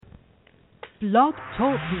Blog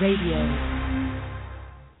Talk Radio.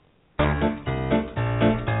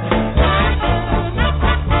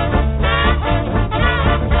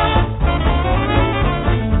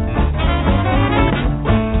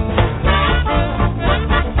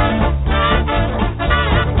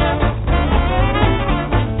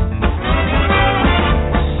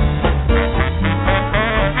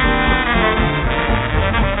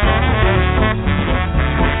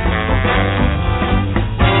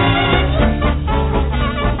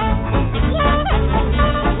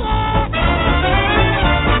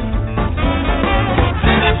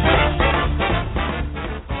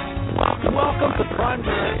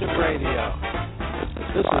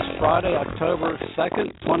 October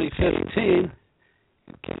 2nd, 2015.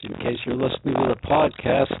 In case you're listening to the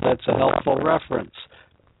podcast, that's a helpful reference.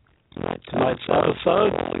 Tonight's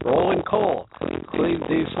episode, Rolling Coal. Clean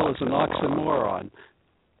diesel is an oxymoron.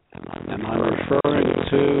 And I'm referring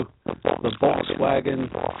to the Volkswagen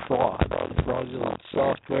fraud, fraudulent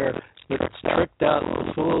software that's tricked out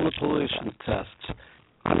the full of the pollution tests.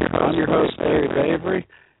 I'm your host, Dave Avery.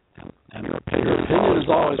 And your opinion is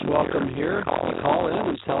always welcome here. Call in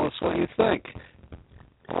and tell us what you think.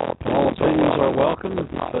 All opinions are welcome,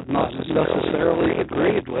 but not necessarily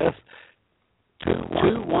agreed with.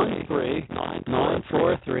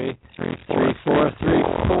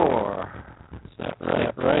 213-943-3434. Is that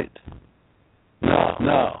right?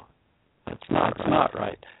 No. That's not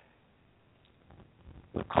right.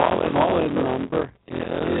 The call-in number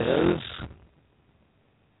is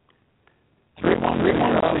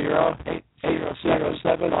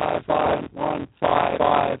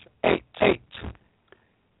 310-807-515-588.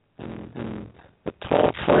 And the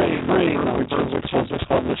toll-free number, which is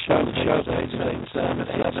on the show page, is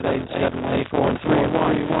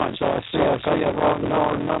 877-884-3131. So I see you have a wrong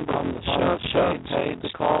number on the show page to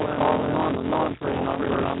call in on the non-free number.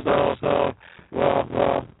 So,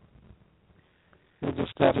 well, we'll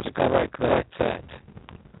just have to correct that.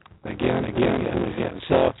 Again.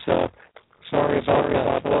 So, sorry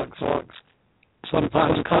about that, folks.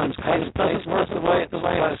 Sometimes it doesn't work the way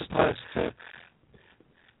it's supposed to.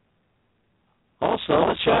 Also,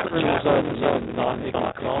 the chat room is open. You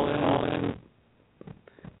can call in,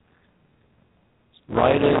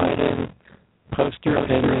 write in, post your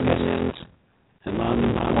opinions, and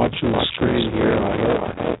I'm watching the screen here,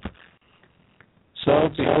 I hope. So,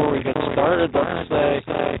 before we get started, let's say,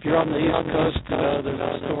 if you're on the East Coast, there's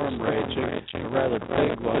a storm raging, a rather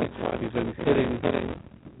big one. We've been hitting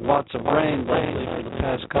lots of rain lately for the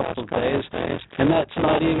past couple of days, and that's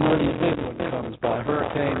not even when the big one comes by.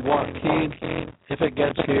 Hurricane Joaquin, if it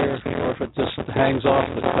gets here, or if it just hangs off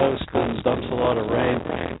the coast and dumps a lot of rain.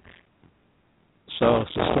 So the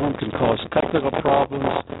storm can cause technical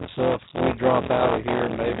problems, so if we drop out of here,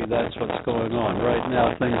 maybe that's what's going on. Right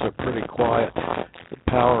now, things are pretty quiet. The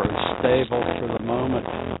power is stable for the moment.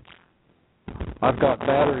 I've got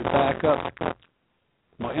battery backup.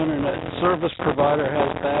 My internet service provider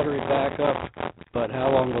has battery backup, but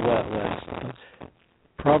how long will that last?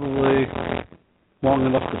 Probably long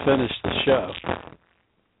enough to finish the show.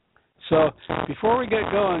 So, before we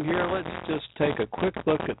get going here, let's just take a quick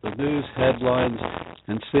look at the news headlines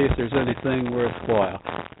and see if there's anything worthwhile.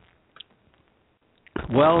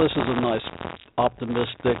 Well, this is a nice,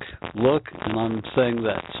 optimistic look, and I'm saying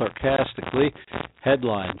that sarcastically.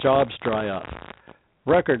 Headline, jobs dry up.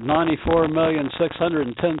 Record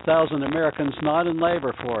 94,610,000 Americans not in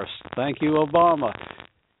labor force. Thank you, Obama.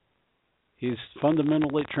 He's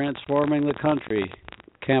fundamentally transforming the country.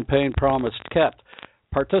 Campaign promise kept.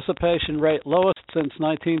 Participation rate lowest since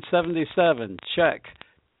 1977. Check.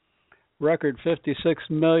 Record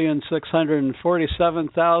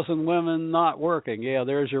 56,647,000 women not working. Yeah,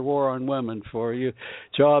 there's your war on women for you.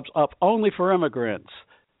 Jobs up only for immigrants.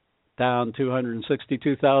 Down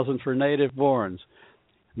 262,000 for native-borns.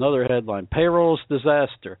 Another headline, payrolls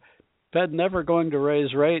disaster. Fed never going to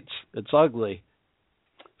raise rates. It's ugly.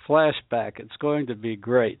 Flashback, it's going to be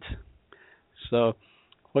great. So,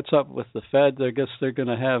 what's up with the Fed? I guess they're going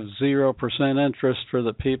to have 0% interest for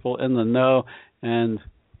the people in the know, and,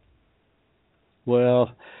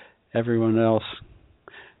 well, everyone else,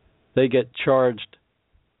 they get charged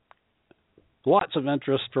lots of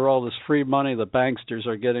interest for all this free money the banksters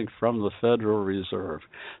are getting from the Federal Reserve.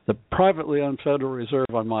 The privately owned Federal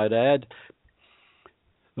Reserve, I might add,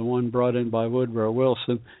 the one brought in by Woodrow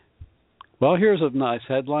Wilson. Well, here's a nice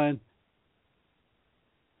headline.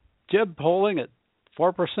 Jib polling at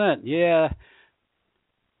 4%. Yeah.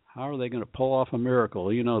 How are they going to pull off a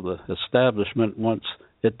miracle? You know, the establishment wants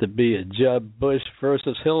it to be a Jeb Bush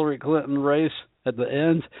versus Hillary Clinton race at the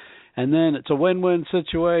end. And then it's a win-win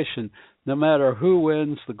situation. no matter who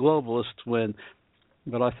wins, the globalists win.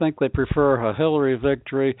 But I think they prefer a Hillary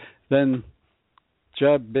victory than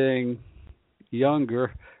Jeb being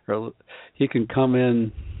younger, or he can come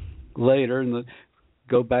in later and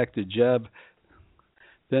go back to Jeb.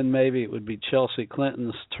 Then maybe it would be Chelsea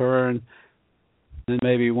Clinton's turn. Then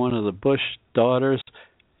maybe one of the Bush daughters.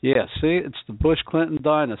 Yeah, see, it's the Bush-Clinton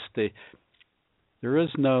dynasty. There is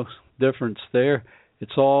no difference there.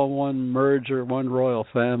 It's all one merger, one royal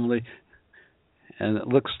family. And it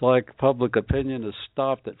looks like public opinion has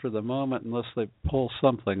stopped it for the moment unless they pull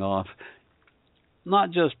something off.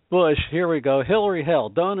 Not just Bush. Here we go. Hillary, hell,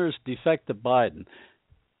 donors defect to Biden.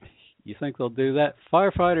 You think they'll do that?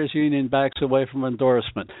 Firefighters Union backs away from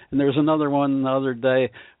endorsement. And there's another one the other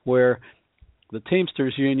day where the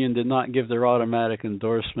Teamsters Union did not give their automatic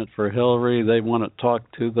endorsement for Hillary. They want to talk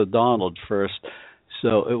to the Donald first.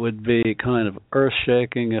 So it would be kind of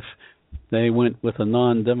earth-shaking if they went with a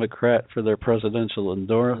non-Democrat for their presidential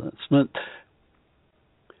endorsement.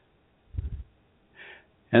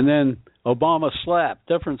 And then Obama slap,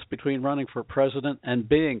 difference between running for president and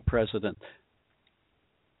being president.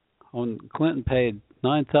 When Clinton paid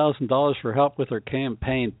 $9,000 for help with her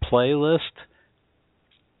campaign playlist.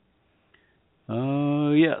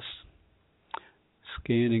 Oh, yes.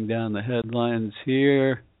 Scanning down the headlines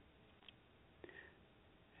here.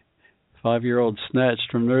 5-year-old snatched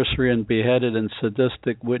from nursery and beheaded in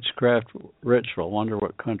sadistic witchcraft ritual. Wonder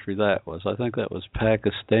what country that was. I think that was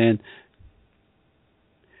Pakistan.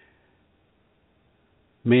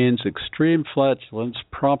 Man's extreme flatulence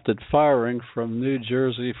prompted firing from New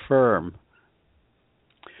Jersey firm.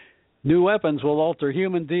 New weapons will alter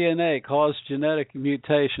human DNA, cause genetic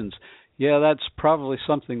mutations. Yeah, that's probably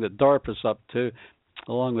something that DARPA's up to,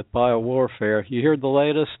 along with biowarfare. You hear the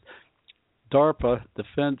latest? DARPA,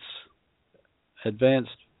 Defense Advanced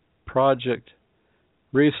Project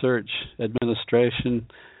Research Administration.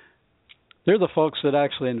 They're the folks that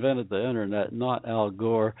actually invented the internet, not Al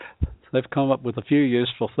Gore. They've come up with a few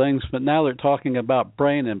useful things, but now they're talking about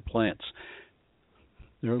brain implants.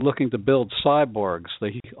 They're looking to build cyborgs,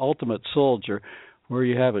 the ultimate soldier, where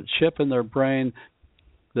you have a chip in their brain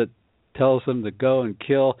that tells them to go and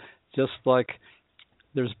kill, just like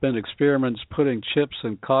there's been experiments putting chips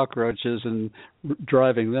in cockroaches and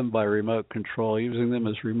driving them by remote control, using them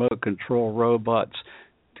as remote control robots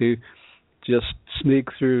to just sneak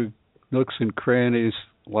through nooks and crannies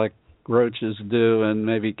like roaches do and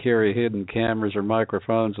maybe carry hidden cameras or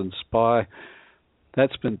microphones and spy.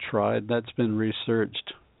 That's been tried. That's been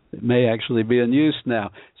researched. It may actually be in use now.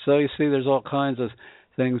 So you see there's all kinds of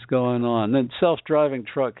things going on. Then self-driving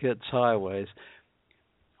truck hits highways.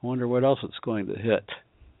 I wonder what else it's going to hit.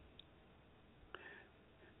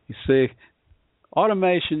 You see,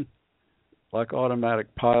 automation, like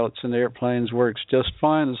automatic pilots in airplanes, works just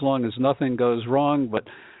fine as long as nothing goes wrong, but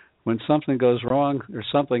when something goes wrong or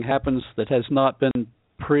something happens that has not been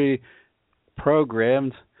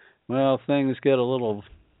pre-programmed, well, things get a little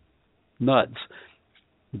nuts.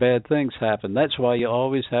 Bad things happen. That's why you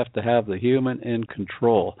always have to have the human in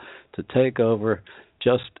control to take over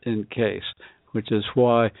just in case, which is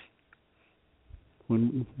why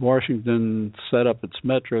when Washington set up its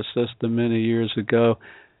metro system many years ago,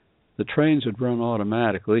 the trains would run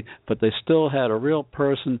automatically, but they still had a real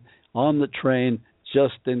person on the train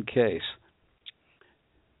just in case.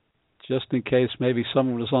 Just in case maybe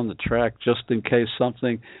someone was on the track, just in case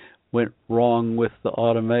something went wrong with the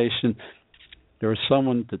automation. There was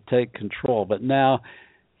someone to take control. But now,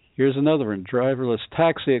 here's another one, driverless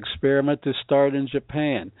taxi experiment to start in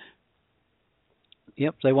Japan.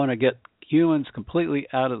 Yep, they want to get humans completely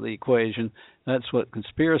out of the equation. That's what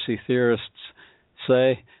conspiracy theorists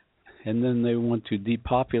say. And then they want to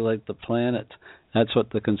depopulate the planet. That's what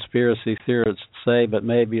the conspiracy theorists say, but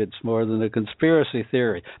maybe it's more than a conspiracy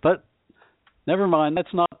theory. But never mind,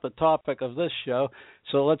 that's not the topic of this show,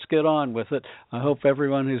 so let's get on with it. I hope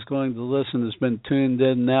everyone who's going to listen has been tuned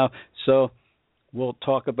in now, so we'll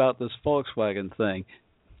talk about this Volkswagen thing.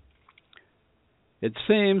 It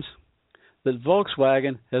seems that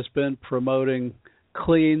Volkswagen has been promoting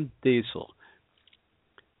clean diesel.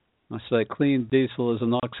 I say clean diesel is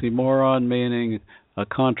an oxymoron, meaning a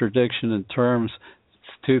contradiction in terms.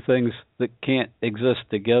 It's two things that can't exist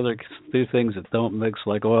together, two things that don't mix,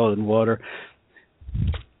 like oil and water.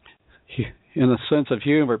 In a sense of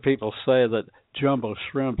humor, people say that jumbo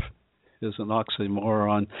shrimp is an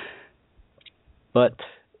oxymoron. But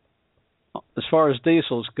as far as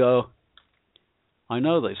diesels go, I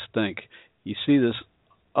know they stink. You see this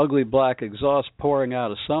ugly black exhaust pouring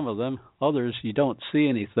out of some of them. Others, you don't see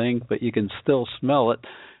anything, but you can still smell it.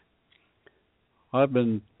 I've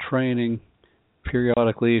been training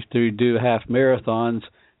periodically used to do half marathons,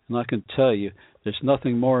 and I can tell you, there's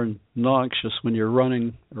nothing more noxious when you're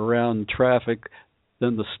running around traffic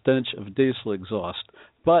than the stench of diesel exhaust.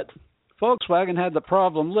 But Volkswagen had the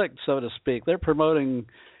problem licked, so to speak. They're promoting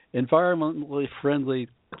environmentally friendly,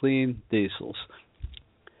 clean diesels.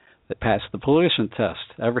 They passed the pollution test.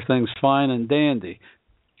 Everything's fine and dandy.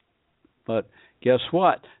 But guess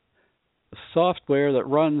what? The software that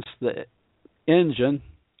runs the engine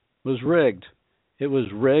was rigged. It was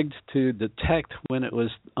rigged to detect when it was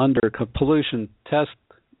under pollution test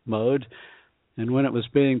mode, and when it was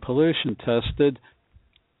being pollution tested,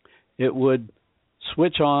 it would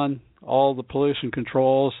switch on all the pollution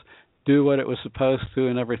controls, do what it was supposed to,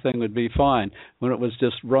 and everything would be fine. When it was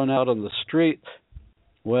just run out on the street,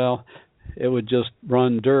 well, it would just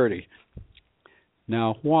run dirty.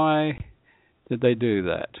 Now, why did they do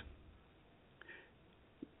that?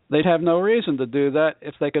 They'd have no reason to do that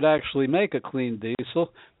if they could actually make a clean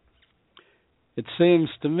diesel. It seems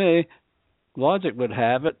to me, logic would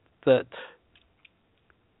have it that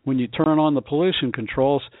when you turn on the pollution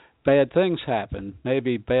controls, bad things happen.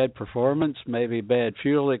 Maybe bad performance, maybe bad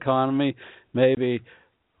fuel economy, maybe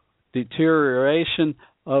deterioration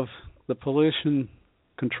of the pollution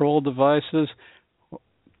control devices.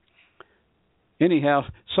 Anyhow,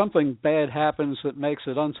 something bad happens that makes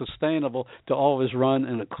it unsustainable to always run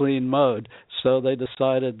in a clean mode. So they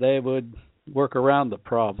decided they would work around the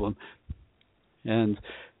problem. And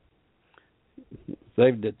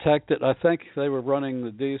they've detected, I think they were running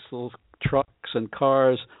the diesel trucks and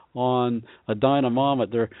cars on a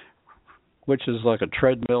dynamometer, which is like a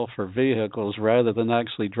treadmill for vehicles rather than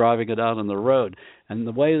actually driving it out on the road. And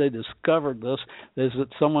the way they discovered this is that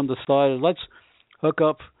someone decided, let's hook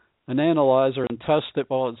up an analyzer and test it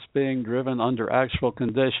while it's being driven under actual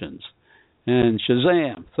conditions. And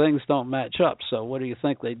shazam, things don't match up. So what do you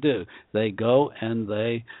think they do? They go and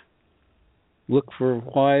they look for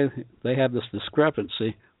why they have this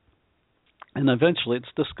discrepancy, and eventually it's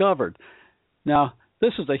discovered. Now,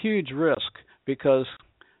 this is a huge risk because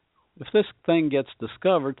if this thing gets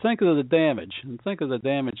discovered, think of the damage, and think of the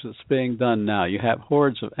damage that's being done now. You have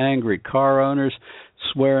hordes of angry car owners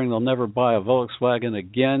swearing they'll never buy a Volkswagen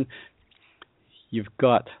again. You've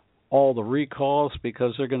got all the recalls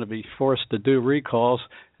because they're going to be forced to do recalls,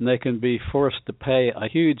 and they can be forced to pay a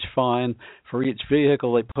huge fine for each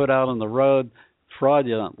vehicle they put out on the road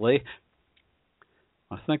fraudulently.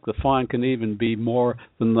 I think the fine can even be more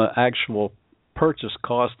than the actual purchase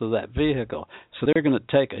cost of that vehicle. So they're going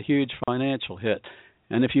to take a huge financial hit.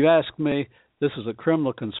 And if you ask me, this is a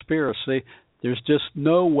criminal conspiracy. There's just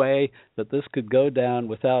no way that this could go down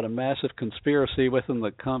without a massive conspiracy within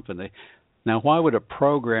the company. Now, why would a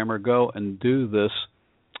programmer go and do this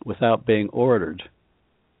without being ordered?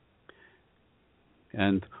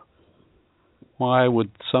 And why would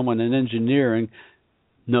someone in engineering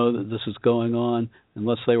know that this is going on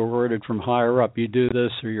unless they were ordered from higher up? You do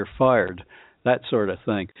this or you're fired, that sort of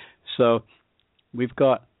thing. So we've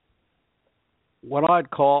got what I'd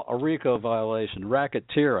call a RICO violation,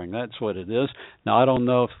 racketeering. That's what it is. Now, I don't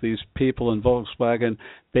know if these people in Volkswagen,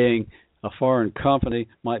 being a foreign company,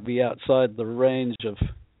 might be outside the range of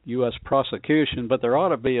U.S. prosecution, but there ought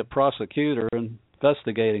to be a prosecutor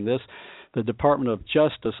investigating this. The Department of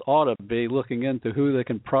Justice ought to be looking into who they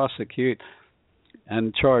can prosecute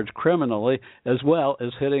and charge criminally, as well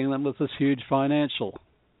as hitting them with this huge financial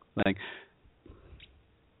thing.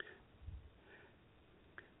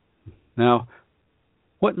 Now,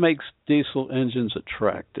 what makes diesel engines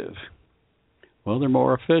attractive? Well, they're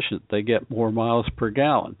more efficient. They get more miles per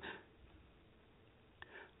gallon.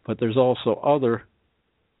 But there's also other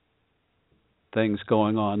things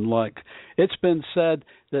going on, like it's been said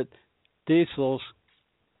that diesels,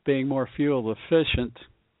 being more fuel efficient,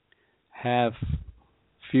 have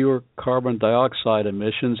fewer carbon dioxide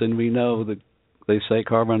emissions, and we know that they say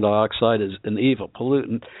carbon dioxide is an evil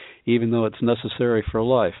pollutant, even though it's necessary for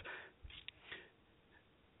life.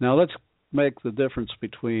 Now let's make the difference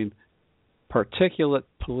between particulate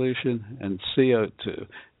pollution and CO2.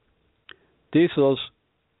 Diesels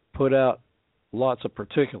put out lots of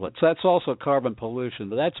particulates. That's also carbon pollution,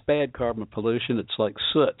 but that's bad carbon pollution. It's like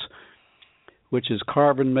soot, which is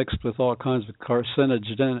carbon mixed with all kinds of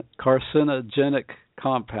carcinogenic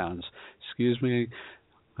compounds. Excuse me,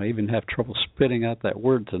 I even have trouble spitting out that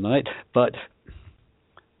word tonight, but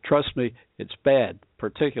trust me, it's bad,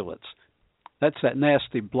 particulates. That's that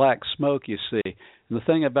nasty black smoke you see. And the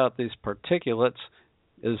thing about these particulates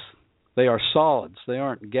is they are solids. They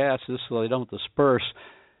aren't gases, so they don't disperse.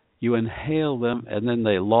 You inhale them, and then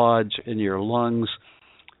they lodge in your lungs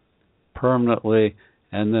permanently,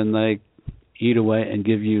 and then they eat away and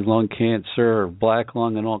give you lung cancer or black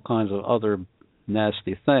lung and all kinds of other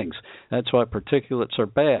nasty things. That's why particulates are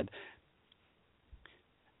bad.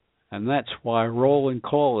 And that's why rolling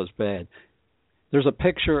coal is bad. There's a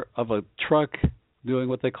picture of a truck doing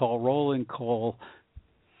what they call rolling coal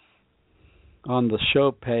on the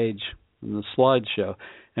show page in the slideshow.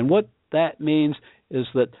 And what that means is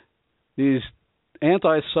that these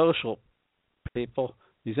antisocial people,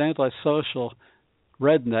 these antisocial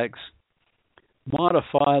rednecks,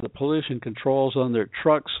 modify the pollution controls on their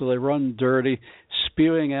trucks so they run dirty,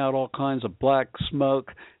 spewing out all kinds of black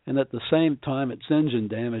smoke, and at the same time it's engine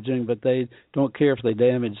damaging, but they don't care if they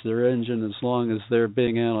damage their engine as long as they're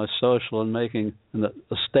being antisocial and making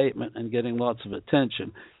a statement and getting lots of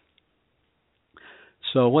attention.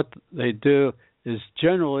 So what they do is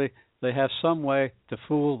generally they have some way to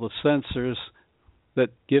fool the sensors that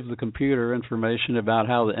give the computer information about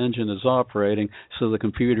how the engine is operating so the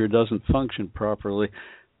computer doesn't function properly.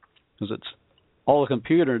 Because it's all the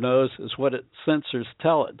computer knows is what its sensors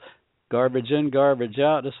tell it. Garbage in, garbage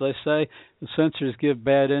out, as they say. The sensors give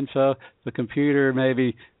bad info. The computer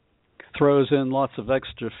maybe throws in lots of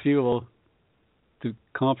extra fuel to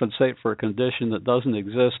compensate for a condition that doesn't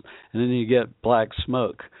exist, and then you get black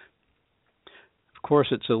smoke. Of course,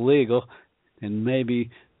 it's illegal, and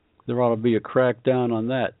maybe there ought to be a crackdown on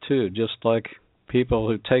that, too, just like people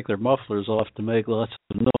who take their mufflers off to make lots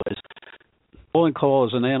of noise. Rolling coal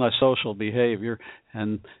is an antisocial behavior,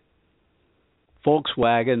 and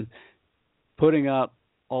Volkswagen putting out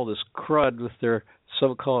all this crud with their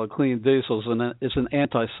so-called clean diesels is an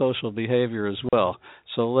antisocial behavior as well.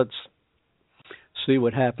 So let's see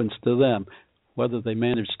what happens to them, whether they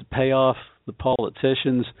manage to pay off the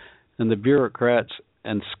politicians and the bureaucrats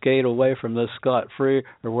and skate away from this scot-free,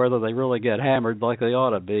 or whether they really get hammered like they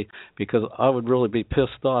ought to be, because I would really be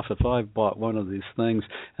pissed off if I bought one of these things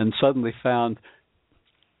and suddenly found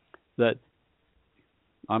that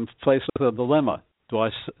I'm faced with a dilemma. Do I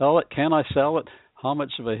sell it? Can I sell it? How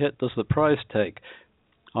much of a hit does the price take?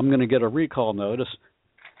 I'm going to get a recall notice.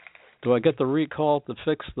 Do I get the recall to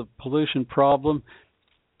fix the pollution problem?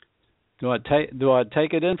 Do I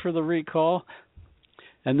take it in for the recall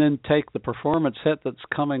and then take the performance hit that's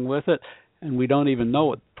coming with it? And we don't even know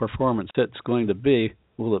what the performance hit's going to be.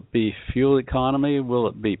 Will it be fuel economy? Will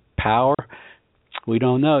it be power? We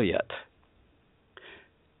don't know yet.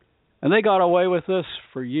 And they got away with this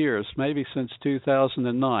for years, maybe since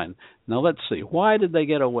 2009. Now let's see, why did they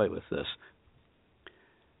get away with this?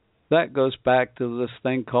 That goes back to this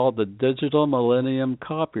thing called the Digital Millennium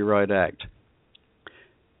Copyright Act.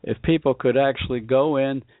 If people could actually go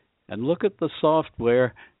in and look at the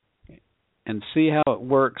software and see how it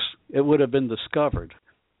works, it would have been discovered.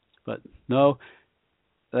 But no,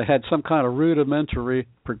 they had some kind of rudimentary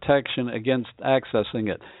protection against accessing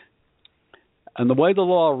it. And the way the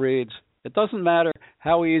law reads, it doesn't matter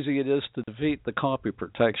how easy it is to defeat the copy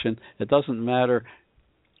protection. It doesn't matter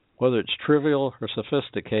whether it's trivial or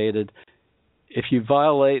sophisticated. If you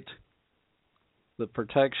violate the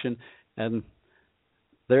protection and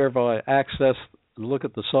thereby access and look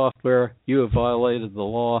at the software, you have violated the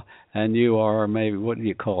law, and you are maybe, what do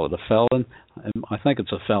you call it, a felon? I think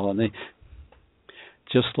it's a felony.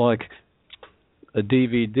 Just like a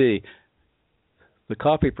DVD. The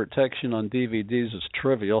copy protection on DVDs is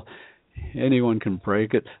trivial. Anyone can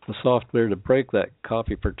break it. The software to break that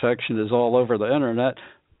copy protection is all over the internet,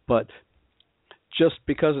 but just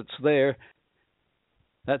because it's there,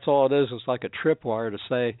 that's all it is. It's like a tripwire to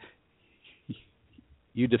say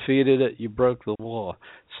you defeated it, you broke the law.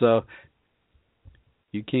 So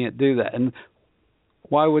you can't do that. And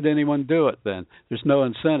why would anyone do it then? There's no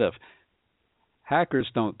incentive. Hackers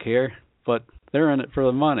don't care, but they're in it for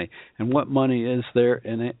the money. And what money is there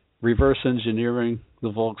in it? Reverse engineering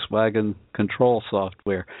the Volkswagen control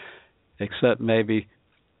software, except maybe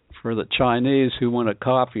for the Chinese who want to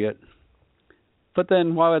copy it. But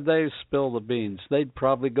then why would they spill the beans? They'd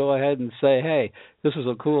probably go ahead and say, hey, this is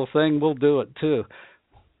a cool thing, we'll do it too.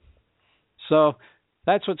 So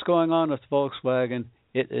that's what's going on with Volkswagen.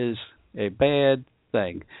 It is a bad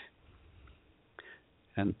thing.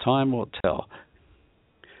 And time will tell.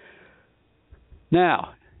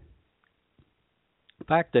 Now,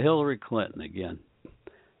 back to Hillary Clinton again.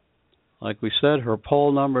 Like we said, her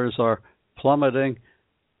poll numbers are plummeting.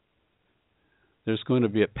 There's going to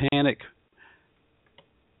be a panic.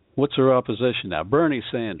 What's her opposition now? Bernie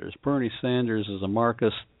Sanders. Bernie Sanders is a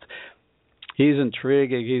Marxist. He's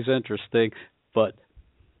intriguing, he's interesting, but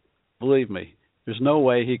believe me, there's no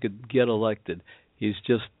way he could get elected. He's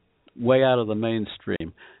just way out of the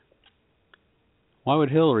mainstream. Why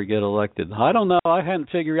would Hillary get elected? I don't know. I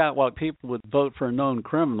hadn't figured out why people would vote for a known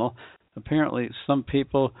criminal. apparently some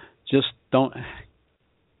people just don't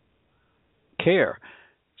care.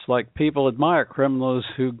 It's like people admire criminals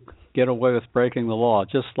who get away with breaking the law,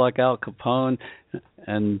 just like Al Capone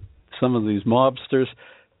and some of these mobsters.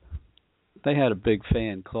 They had a big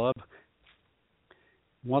fan club.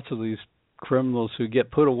 Lots of these criminals who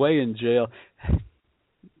get put away in jail,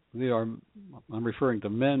 I'm referring to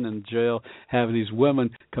men in jail, have these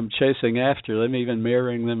women come chasing after them, even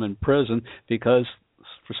marrying them in prison, because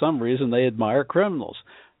for some reason they admire criminals.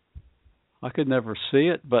 I could never see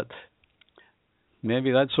it, but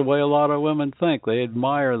maybe that's the way a lot of women think. They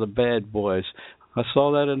admire the bad boys. I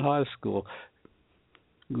saw that in high school.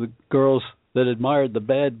 The girls that admired the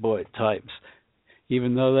bad boy types,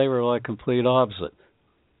 even though they were like complete opposite.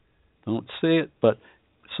 Don't see it, but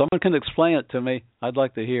if someone can explain it to me, I'd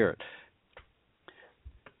like to hear it.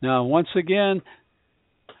 Now, once again,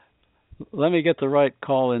 let me get the right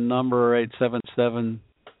call-in number,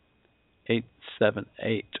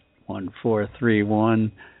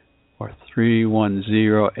 877-878-1431 or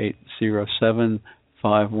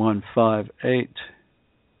 310-807-5158.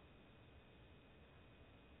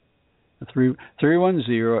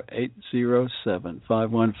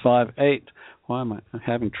 310-807-5158. Why am I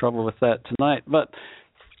having trouble with that tonight? But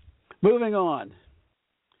moving on.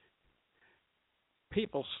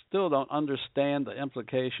 People still don't understand the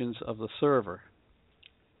implications of the server.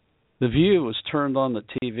 The View was turned on the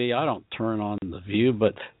TV. I don't turn on the View,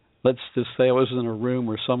 but let's just say I was in a room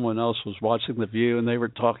where someone else was watching the View and they were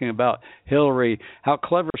talking about Hillary, how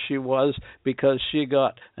clever she was because she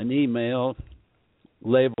got an email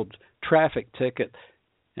labeled traffic ticket,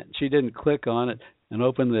 and she didn't click on it and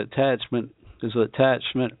open the attachment, because the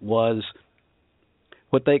attachment was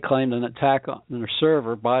what they claimed an attack on their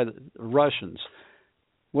server by the Russians.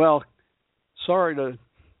 Well, sorry to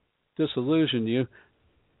disillusion you,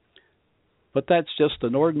 but that's just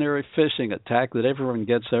an ordinary phishing attack that everyone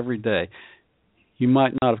gets every day. You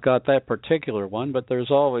might not have got that particular one, but there's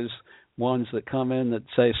always ones that come in that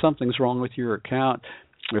say something's wrong with your account,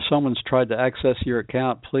 or someone's tried to access your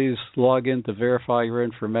account, please log in to verify your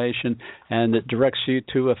information, and it directs you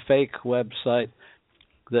to a fake website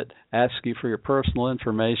that asks you for your personal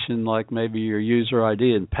information, like maybe your user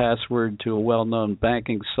ID and password to a well-known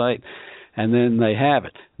banking site, and then they have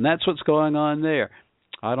it. And that's what's going on there.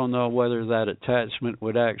 I don't know whether that attachment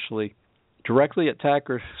would actually directly attack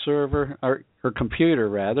her server, or her computer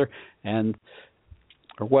rather, or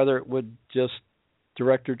whether it would just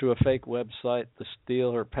direct her to a fake website to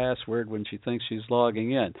steal her password when she thinks she's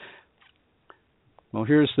logging in. Well,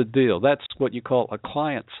 here's the deal. That's what you call a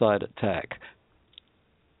client-side attack.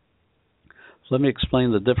 So let me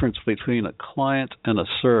explain the difference between a client and a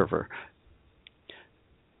server.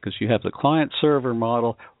 Because you have the client-server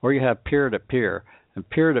model, or you have peer-to-peer. And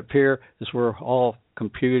peer-to-peer is where all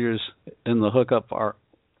computers in the hookup are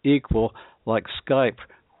equal, like Skype,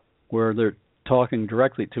 where they're talking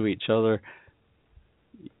directly to each other,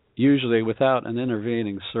 usually without an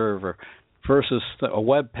intervening server, versus a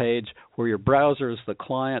web page where your browser is the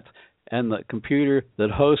client and the computer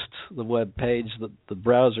that hosts the web page that the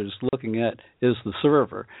browser is looking at is the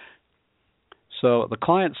server. So the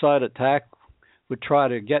client-side attack would try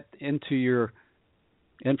to get into your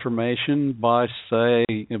information by, say,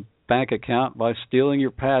 a bank account, by stealing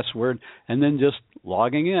your password and then just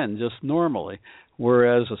logging in just normally,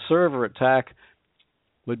 whereas a server attack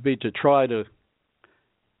would be to try to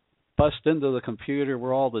bust into the computer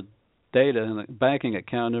where all the data and the banking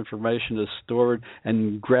account information is stored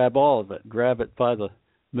and grab all of it, grab it by the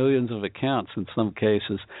millions of accounts in some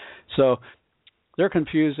cases. So they're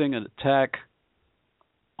confusing an attack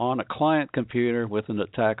on a client computer with an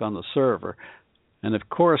attack on the server. And of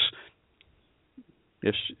course,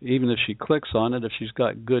 even if she clicks on it, if she's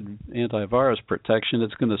got good antivirus protection,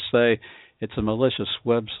 it's going to say it's a malicious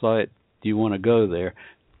website. Do you want to go there?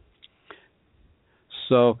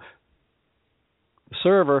 So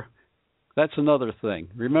server, that's another thing.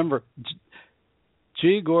 Remember,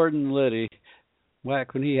 G. Gordon Liddy,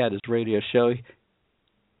 back when he had his radio show,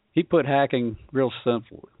 he put hacking real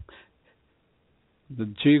simple. The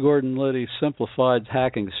G. Gordon Liddy simplified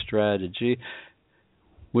hacking strategy,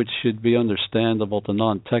 which should be understandable to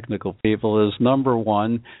non-technical people, is number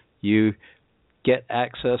one, you get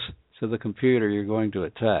access to the computer you're going to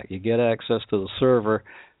attack. You get access to the server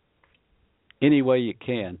any way you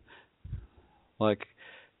can, like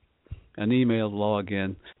an email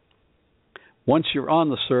login. Once you're on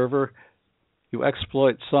the server, you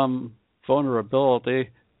exploit some vulnerability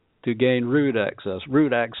to gain root access.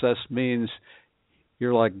 Root access means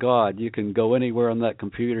you're like God. You can go anywhere on that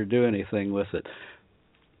computer, do anything with it.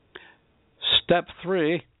 Step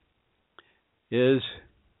 3 is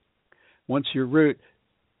once you root,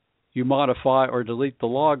 you modify or delete the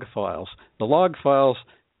log files. The log files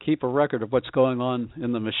keep a record of what's going on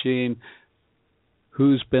in the machine,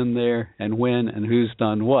 who's been there and when and who's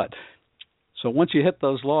done what. So once you hit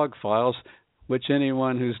those log files, which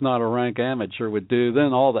anyone who's not a rank amateur would do,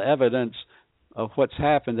 then all the evidence of what's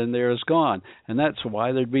happened in there is gone. And that's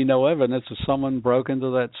why there'd be no evidence of someone broke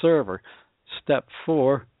into that server. Step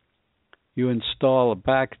 4, you install a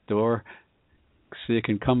backdoor so you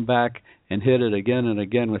can come back and hit it again and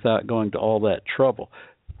again without going to all that trouble.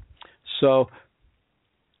 So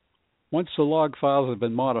once the log files have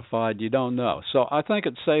been modified, you don't know. So I think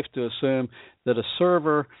it's safe to assume that a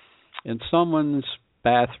server in someone's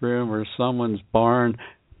bathroom or someone's barn,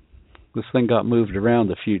 this thing got moved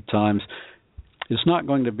around a few times, is not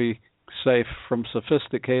going to be safe from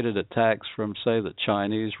sophisticated attacks from, say, the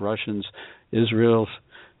Chinese, Russians, Israel's,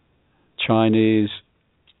 Chinese,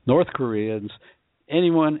 North Koreans,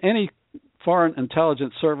 anyone, any foreign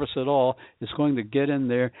intelligence service at all is going to get in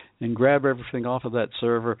there and grab everything off of that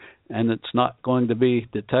server, and it's not going to be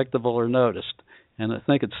detectable or noticed. And I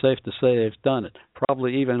think it's safe to say they've done it.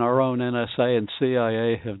 Probably even our own NSA and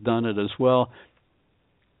CIA have done it as well.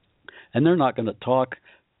 And they're not going to talk.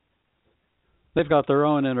 They've got their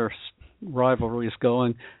own inner rivalries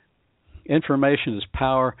going. Information is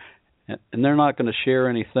power, and they're not going to share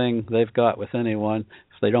anything they've got with anyone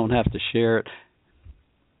if they don't have to share it.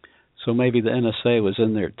 So maybe the NSA was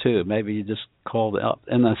in there too. Maybe you just call the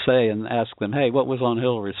NSA and ask them, hey, what was on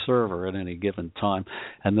Hillary's server at any given time?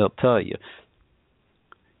 And they'll tell you.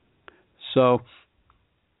 So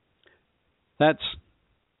that's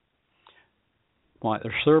why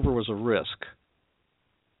their server was a risk.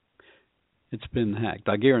 It's been hacked.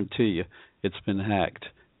 I guarantee you it's been hacked.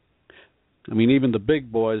 I mean, even the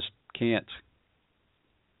big boys can't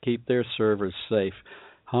keep their servers safe.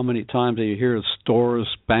 How many times do you hear of stores,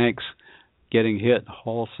 banks getting hit,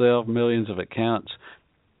 wholesale, millions of accounts?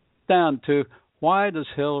 Down to, why does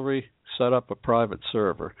Hillary set up a private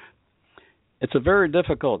server? It's a very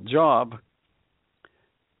difficult job.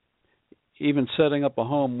 Even setting up a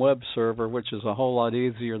home web server, which is a whole lot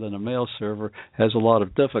easier than a mail server, has a lot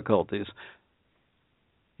of difficulties.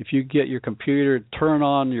 If you get your computer, turn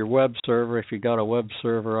on your web server, if you got a web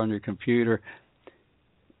server on your computer,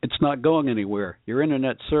 it's not going anywhere. Your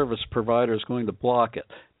internet service provider is going to block it.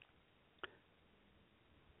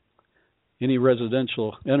 Any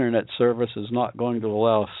residential internet service is not going to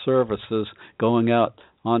allow services going out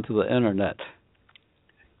onto the internet.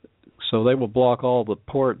 So they will block all the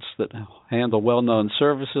ports that handle well-known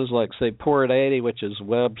services, like, say, port 80, which is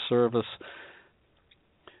web service.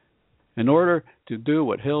 In order to do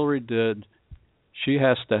what Hillary did, she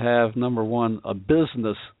has to have, number one, a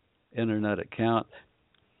business internet account,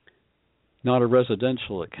 not a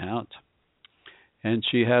residential account. And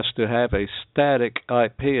she has to have a static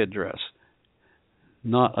IP address,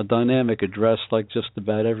 not a dynamic address like just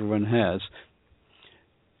about everyone has.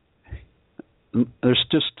 There's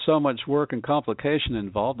just so much work and complication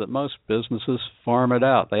involved that most businesses farm it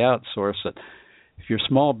out. They outsource it. If you're a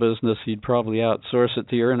small business, you'd probably outsource it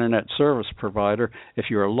to your internet service provider. If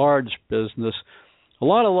you're a large business, a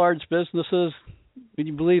lot of large businesses, would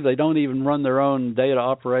you believe they don't even run their own data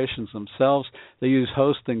operations themselves? They use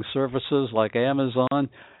hosting services like Amazon.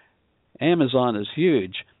 Amazon is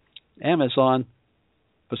huge. Amazon,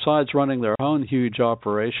 besides running their own huge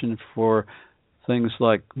operation for things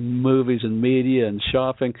like movies and media and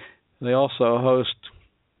shopping, they also host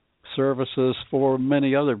services for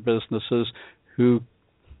many other businesses who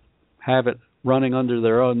have it running under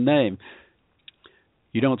their own name.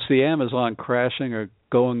 You don't see Amazon crashing or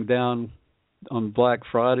going down on Black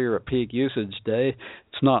Friday or a peak usage day.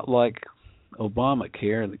 It's not like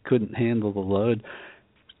Obamacare that couldn't handle the load.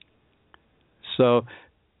 So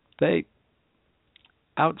they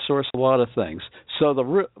outsource a lot of things. So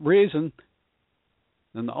the reason,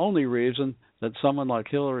 and the only reason, that someone like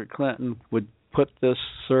Hillary Clinton would put this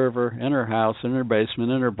server in her house, in her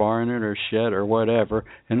basement, in her barn, in her shed, or whatever,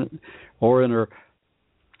 or in her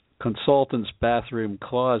consultant's bathroom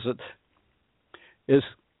closet, is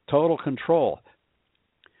total control.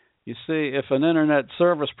 You see, if an internet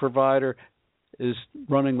service provider is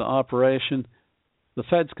running the operation, the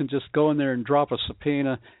feds can just go in there and drop a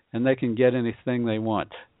subpoena, and they can get anything they want.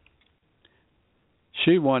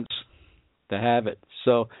 She wants to have it.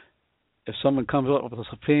 So if someone comes up with a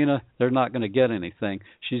subpoena, they're not going to get anything.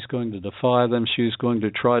 She's going to defy them. She's going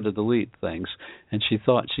to try to delete things. And she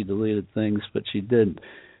thought she deleted things, but she didn't.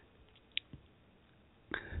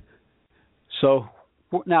 So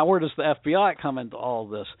now where does the FBI come into all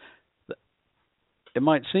this? It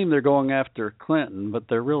might seem they're going after Clinton, but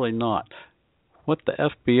they're really not. What the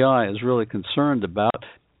FBI is really concerned about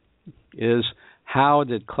is how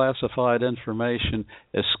did classified information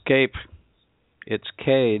escape its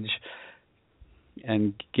cage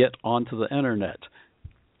and get onto the Internet.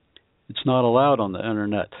 It's not allowed on the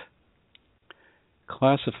Internet.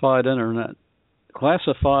 Classified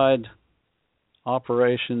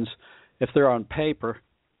operations, if they're on paper,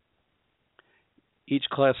 each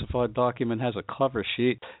classified document has a cover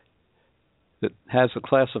sheet that has a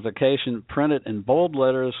classification printed in bold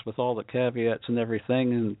letters with all the caveats and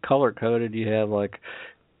everything, and color-coded. You have like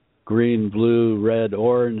green, blue, red,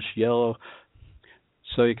 orange, yellow,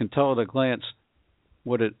 so you can tell at a glance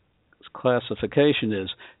what its classification is.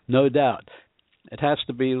 No doubt. It has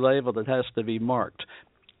to be labeled. It has to be marked.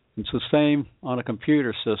 It's the same on a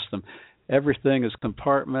computer system. Everything is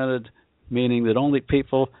compartmented, meaning that only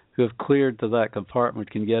people who have cleared to that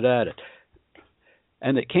compartment can get at it.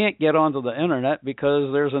 And it can't get onto the Internet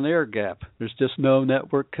because there's an air gap. There's just no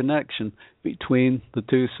network connection between the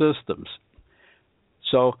two systems.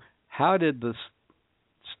 So how did this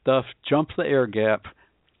stuff jump the air gap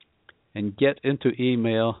and get into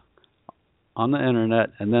email on the Internet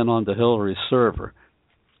and then onto Hillary's server?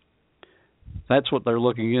 That's what they're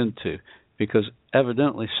looking into, because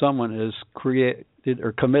evidently someone has created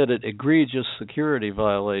or committed egregious security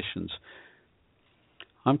violations.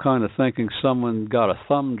 I'm kind of thinking someone got a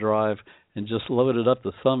thumb drive and just loaded up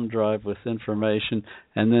the thumb drive with information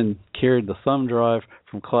and then carried the thumb drive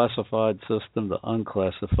from classified system to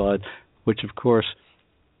unclassified, which of course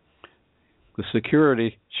the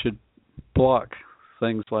security should block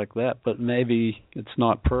things like that, but maybe it's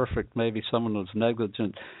not perfect. Maybe someone was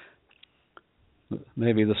negligent.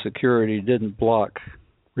 Maybe the security didn't block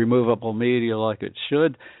removable media like it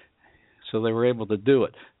should, so they were able to do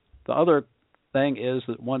it. The other thing is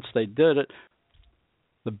that once they did it,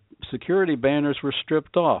 the security banners were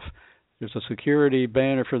stripped off. There's a security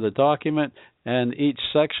banner for the document, and each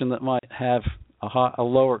section that might have a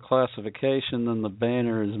lower classification than the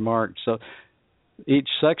banner is marked. So each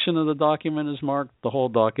section of the document is marked, the whole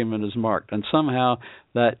document is marked, and somehow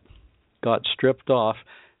that got stripped off.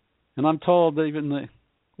 And I'm told that even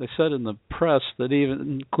they said in the press that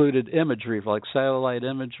even included imagery, like satellite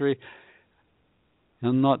imagery.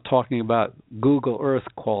 I'm not talking about Google Earth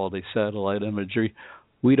quality satellite imagery.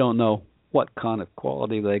 We don't know what kind of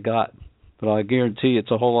quality they got, but I guarantee it's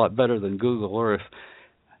a whole lot better than Google Earth.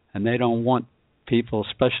 And they don't want people,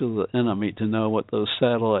 especially the enemy, to know what those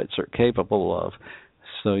satellites are capable of.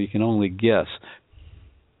 So you can only guess.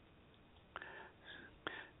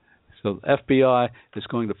 So the FBI is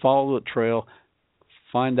going to follow the trail,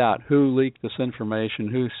 find out who leaked this information,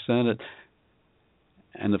 who sent it,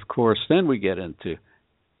 and of course then we get into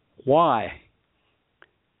why.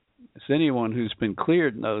 As anyone who's been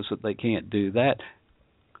cleared knows that they can't do that.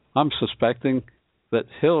 I'm suspecting that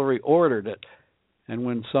Hillary ordered it, and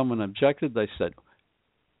when someone objected, they said,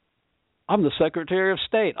 I'm the Secretary of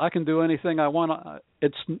State. I can do anything I want.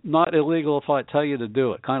 It's not illegal if I tell you to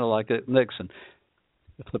do it, kind of like at Nixon.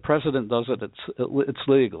 If the president does it, it's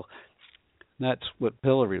legal. And that's what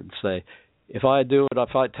Hillary would say. If I do it,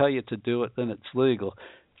 if I tell you to do it, then it's legal.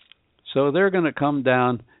 So they're going to come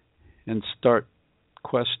down and start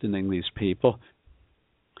questioning these people.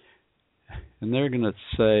 And they're going to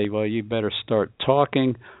say, well, you better start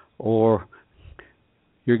talking, or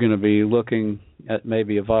you're going to be looking at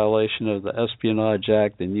maybe a violation of the Espionage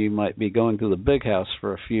Act, and you might be going to the big house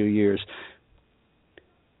for a few years.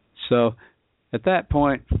 So at that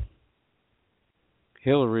point,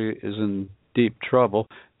 Hillary is in deep trouble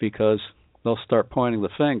because they'll start pointing the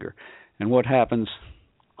finger. And what happens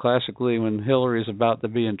classically when Hillary is about to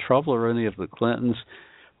be in trouble, or any of the Clintons?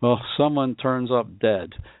 Well, someone turns up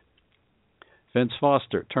dead. Vince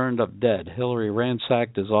Foster turned up dead. Hillary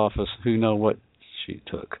ransacked his office. Who knows what she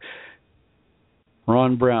took?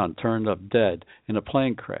 Ron Brown turned up dead in a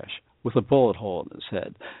plane crash with a bullet hole in his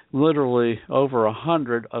head. Literally over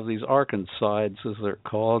 100 of these Arkancides, as they're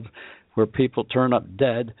called, where people turn up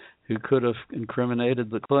dead who could have incriminated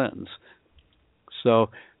the Clintons. So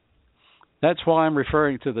that's why I'm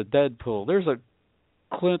referring to the dead pool. There's a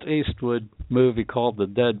Clint Eastwood movie called The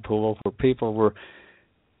Dead Pool, where people were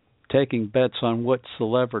taking bets on what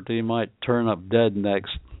celebrity might turn up dead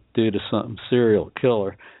next due to some serial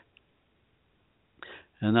killer.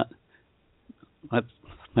 And that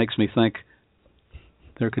makes me think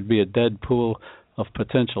there could be a dead pool of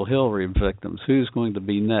potential Hillary victims. Who's going to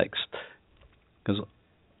be next? Because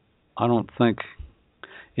I don't think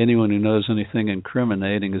anyone who knows anything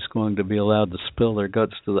incriminating is going to be allowed to spill their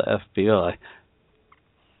guts to the FBI.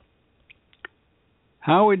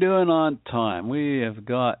 How are we doing on time? We have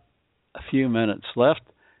got a few minutes left.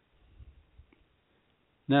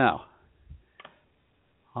 Now,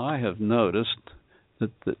 I have noticed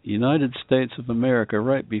that the United States of America,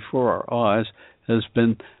 right before our eyes, has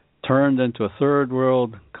been turned into a third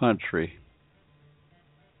world country.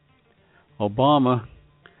 Obama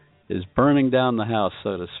is burning down the house,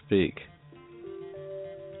 so to speak.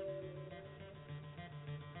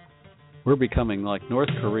 We're becoming like North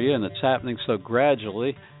Korea, and it's happening so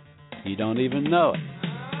gradually, you don't even know it.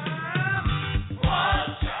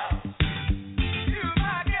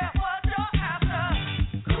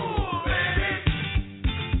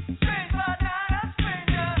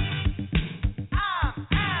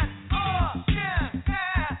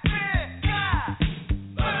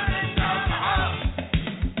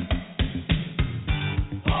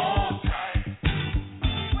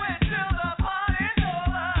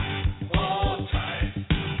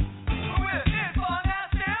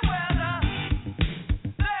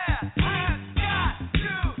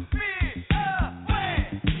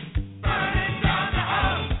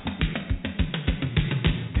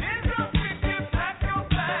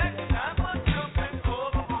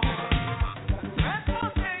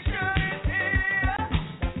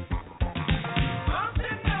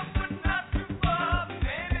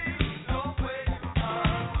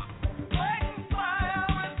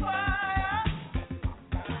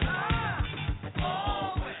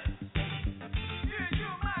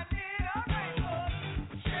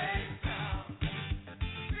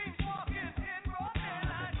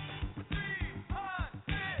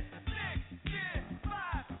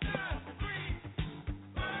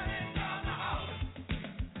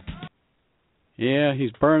 Yeah, he's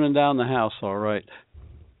burning down the house, all right.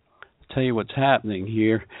 I'll tell you what's happening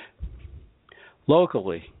here.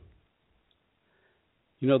 Locally,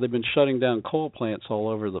 you know, they've been shutting down coal plants all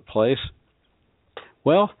over the place.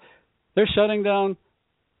 Well, they're shutting down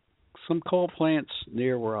some coal plants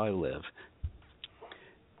near where I live.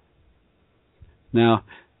 Now,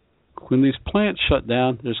 when these plants shut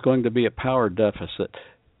down, there's going to be a power deficit.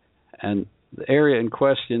 And the area in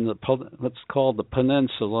question, what's called the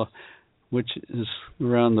peninsula, which is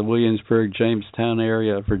around the Williamsburg, Jamestown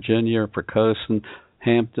area of Virginia, Percosin,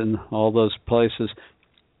 Hampton, all those places.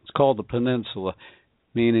 It's called the peninsula,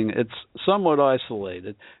 meaning it's somewhat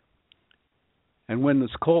isolated. And when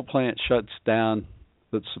this coal plant shuts down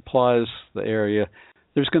that supplies the area,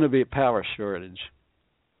 there's going to be a power shortage.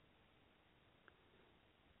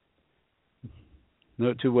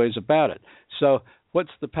 No two ways about it. So what's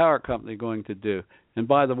the power company going to do? And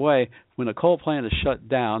by the way, when a coal plant is shut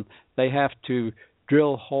down, they have to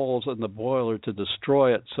drill holes in the boiler to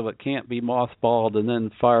destroy it so it can't be mothballed and then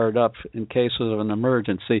fired up in case of an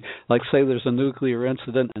emergency. Like say there's a nuclear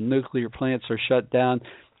incident and nuclear plants are shut down,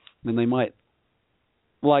 and they might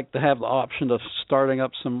like to have the option of starting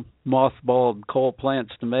up some mothballed coal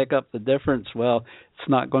plants to make up the difference. Well, it's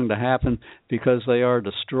not going to happen because they are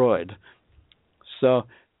destroyed. So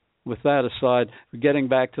with that aside, getting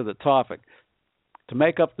back to the topic, to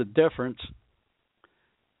make up the difference,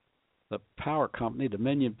 the power company,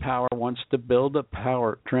 Dominion Power, wants to build a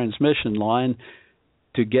power transmission line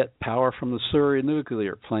to get power from the Surrey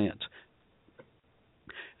nuclear plant.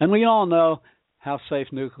 And we all know how safe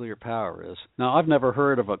nuclear power is. Now, I've never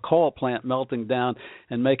heard of a coal plant melting down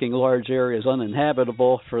and making large areas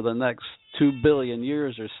uninhabitable for the next 2 billion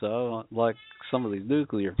years or so, like some of these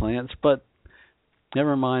nuclear plants, but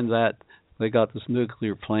never mind that. They got this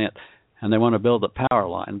nuclear plant, and they want to build a power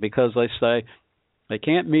line because they say they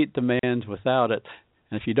can't meet demand without it.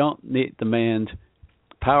 And if you don't meet demand,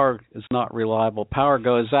 power is not reliable. Power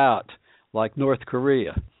goes out, like North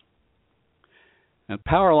Korea. And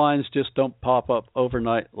power lines just don't pop up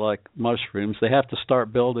overnight like mushrooms. They have to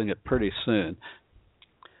start building it pretty soon.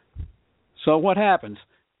 So what happens?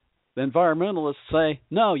 The environmentalists say,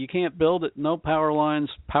 no, you can't build it. No power lines.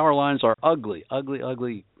 Power lines are ugly,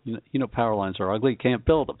 ugly. You know power lines are ugly. You can't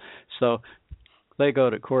build them. So they go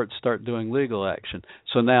to court, start doing legal action.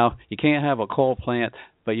 So now you can't have a coal plant,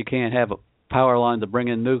 but you can't have a power line to bring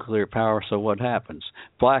in nuclear power. So what happens?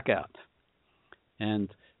 Blackout. And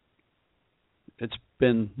it's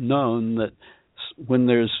been known that when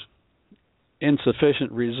there's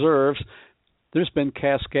insufficient reserves, there's been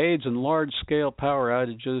cascades and large-scale power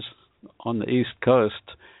outages on the East Coast,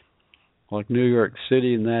 like New York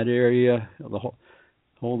City in that area, the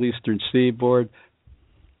whole eastern seaboard.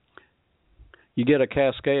 You get a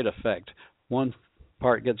cascade effect. One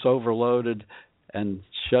part gets overloaded and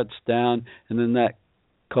shuts down, and then that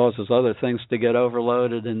causes other things to get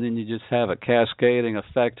overloaded, and then you just have a cascading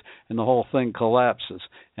effect, and the whole thing collapses,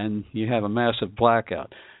 and you have a massive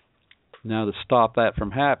blackout. Now, to stop that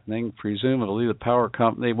from happening, presumably the power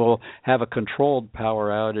company will have a controlled power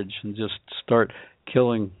outage and just start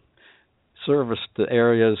killing service to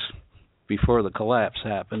areas before the collapse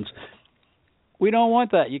happens. We don't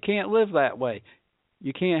want that. You can't live that way.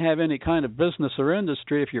 You can't have any kind of business or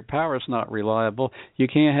industry if your power is not reliable. You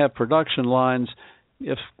can't have production lines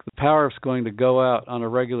if the power is going to go out on a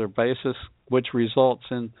regular basis, which results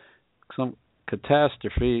in some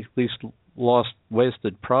catastrophe, at least lost,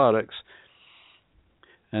 wasted products,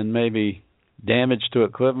 and maybe damage to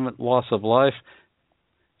equipment, loss of life.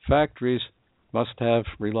 Factories must have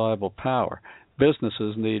reliable power.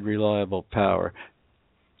 Businesses need reliable power.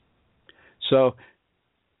 So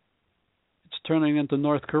it's turning into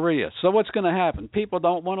North Korea. So what's going to happen? People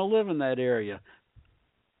don't want to live in that area.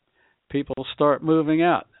 People start moving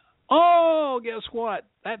out. Oh, guess what?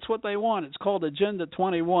 That's what they want. It's called Agenda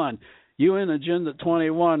 21. UN Agenda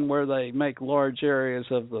 21, where they make large areas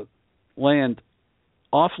of the land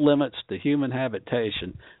off limits to human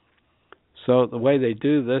habitation. So the way they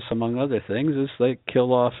do this, among other things, is they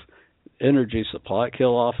kill off energy supply,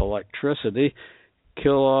 kill off electricity,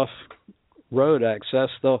 kill off road access.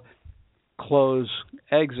 They'll close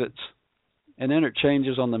exits and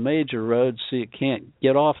interchanges on the major roads so you can't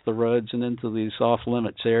get off the roads and into these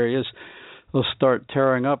off-limits areas. They'll start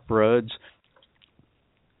tearing up roads,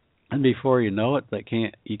 and before you know it,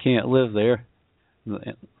 you can't live there. The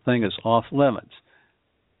thing is off-limits.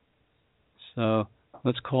 So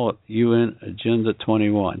let's call it UN Agenda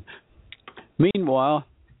 21. Meanwhile,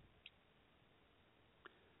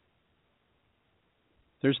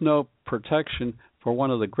 there's no protection for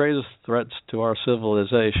one of the greatest threats to our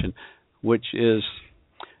civilization, which is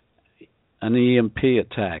an EMP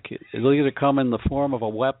attack. It'll either come in the form of a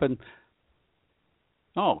weapon.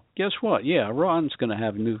 Oh, guess what? Yeah, Iran's going to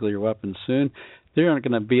have nuclear weapons soon. They aren't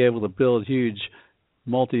going to be able to build huge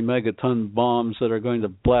multi-megaton bombs that are going to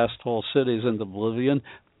blast whole cities into oblivion,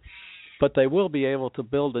 but they will be able to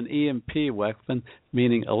build an EMP weapon,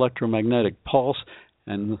 meaning electromagnetic pulse,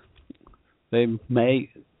 and they may,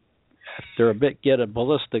 if they're a bit, get a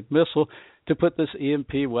ballistic missile to put this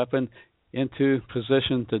EMP weapon into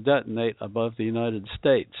position to detonate above the United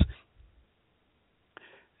States.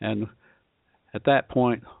 And at that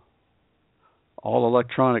point, all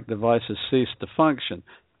electronic devices cease to function.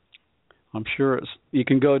 I'm sure you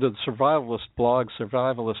can go to the survivalist blogs,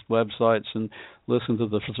 survivalist websites, and listen to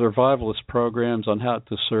the survivalist programs on how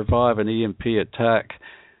to survive an EMP attack.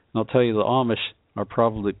 And I'll tell you, the Amish are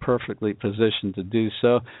probably perfectly positioned to do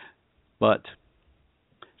so. But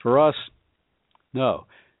for us, no.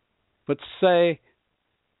 But say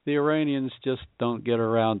the Iranians just don't get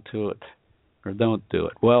around to it or don't do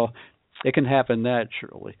it. Well, it can happen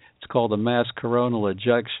naturally. It's called a mass coronal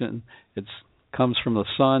ejection. It comes from the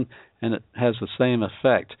sun, and it has the same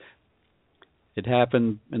effect. It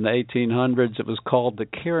happened in the 1800s. It was called the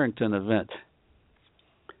Carrington event.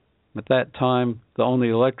 At that time, the only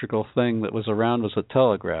electrical thing that was around was a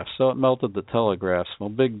telegraph, so it melted the telegraphs. Well,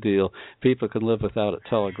 big deal. People could live without a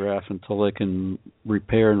telegraph until they can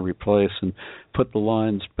repair and replace and put the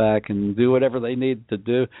lines back and do whatever they need to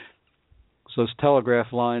do. So those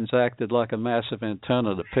telegraph lines acted like a massive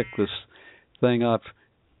antenna to pick this thing up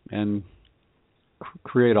and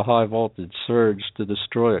create a high voltage surge to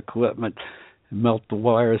destroy equipment and melt the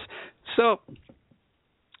wires. So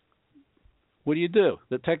what do?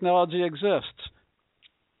 The technology exists.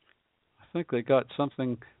 I think they got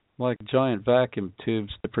something like giant vacuum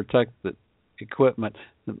tubes to protect the equipment,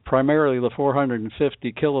 primarily the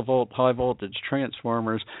 450 kilovolt high voltage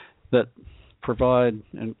transformers that provide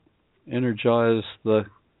and energize the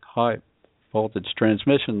high voltage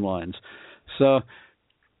transmission lines. So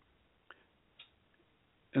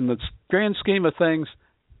in the grand scheme of things,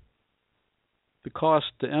 the cost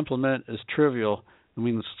to implement is trivial. I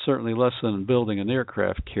mean, it's certainly less than building an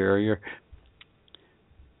aircraft carrier.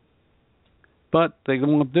 But they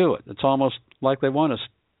won't do it. It's almost like they want us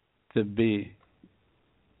to be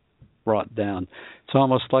brought down. It's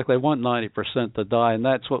almost like they want 90% to die, and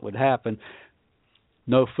that's what would happen.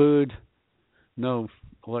 No food, no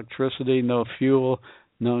electricity, no fuel,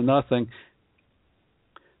 no nothing.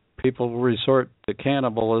 People will resort to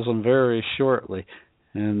cannibalism very shortly.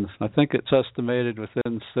 And I think it's estimated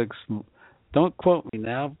within 6 months. Don't quote me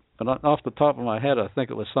now, but off the top of my head, I think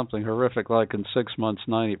it was something horrific like in 6 months,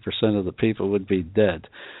 90% of the people would be dead.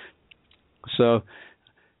 So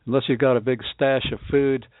unless you've got a big stash of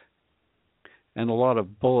food and a lot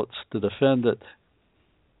of bullets to defend it,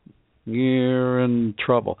 you're in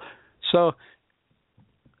trouble. So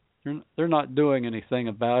they're not doing anything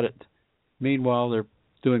about it. Meanwhile, they're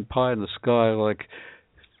doing pie in the sky, like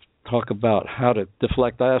talk about how to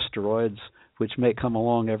deflect asteroids, which may come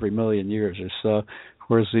along every million years or so,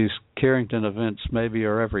 whereas these Carrington events maybe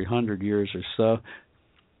are every 100 years or so.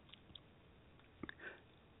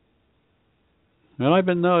 And I've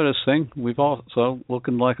been noticing we've also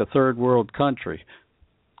looking like a third world country.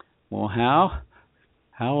 Well, how?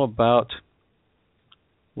 How about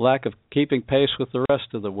lack of keeping pace with the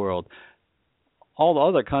rest of the world? All the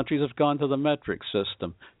other countries have gone to the metric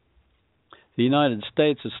system. The United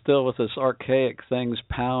States is still with this archaic things,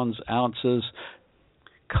 pounds, ounces,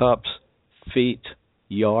 cups, feet,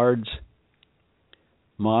 yards,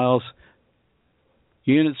 miles,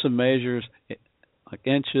 units of measures, like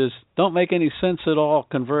inches. Don't make any sense at all.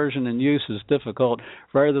 Conversion and use is difficult,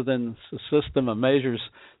 rather than a system of measures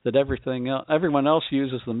that everyone else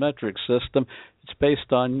uses, the metric system. It's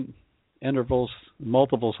based on intervals,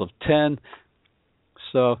 multiples of 10.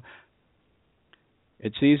 So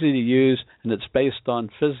it's easy to use, and it's based on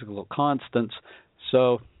physical constants,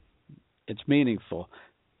 so it's meaningful.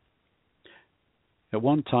 At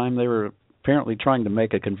one time, they were apparently trying to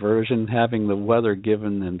make a conversion, having the weather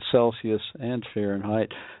given in Celsius and Fahrenheit,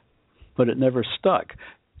 but it never stuck.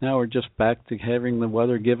 Now we're just back to having the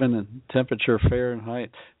weather given in temperature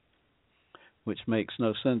Fahrenheit, which makes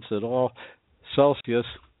no sense at all. Celsius,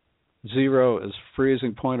 0 is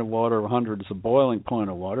freezing point of water, 100 is the boiling point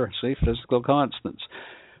of water. See, physical constants.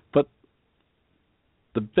 But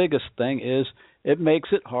the biggest thing is it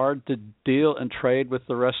makes it hard to deal and trade with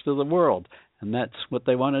the rest of the world. And that's what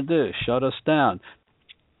they want to do, shut us down.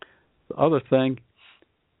 The other thing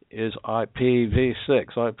is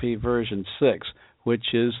IPv6, IP version 6,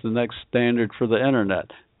 which is the next standard for the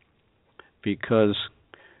Internet. Because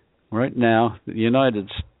right now, the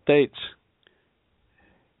United States,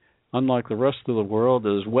 unlike the rest of the world,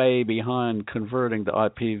 is way behind converting to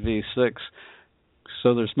IPv6.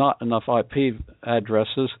 So there's not enough IP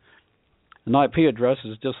addresses. An IP address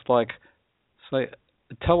is just like, say,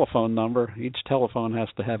 a telephone number. Each telephone has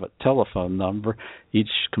to have a telephone number. Each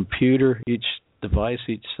computer, each device,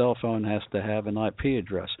 each cell phone has to have an IP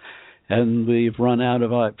address. And we've run out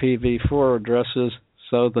of IPv4 addresses,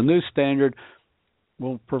 so the new standard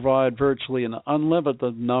will provide virtually an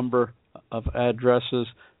unlimited number of addresses,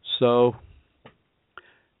 so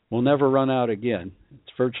we'll never run out again.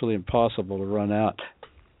 It's virtually impossible to run out.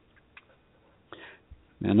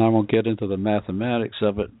 And I won't get into the mathematics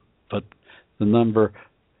of it, but the number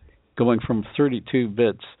going from 32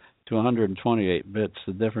 bits to 128 bits,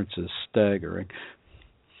 the difference is staggering.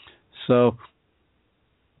 So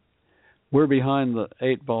we're behind the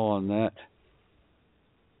 8 ball on that.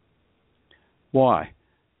 Why?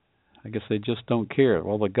 I guess they just don't care.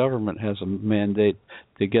 Well, the government has a mandate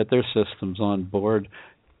to get their systems on board.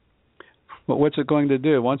 But what's it going to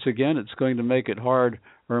do? Once again, it's going to make it hard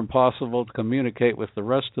or impossible to communicate with the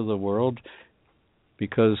rest of the world,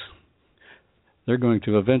 because they're going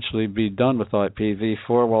to eventually be done with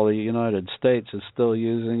IPv4 while the United States is still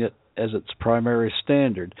using it as its primary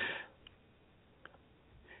standard.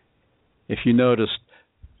 If you noticed,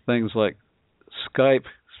 things like Skype,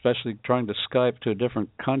 especially trying to Skype to a different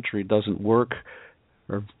country, doesn't work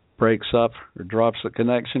or breaks up or drops the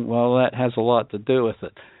connection, well, that has a lot to do with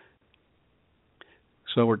it.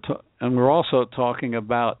 So we're also talking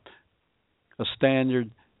about a standard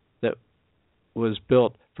that was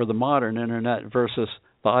built for the modern Internet versus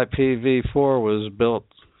the IPv4 was built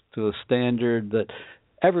to a standard that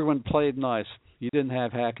everyone played nice. You didn't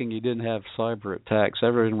have hacking, you didn't have cyber attacks.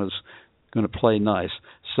 Everyone was going to play nice.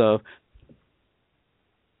 So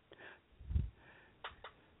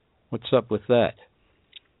what's up with that?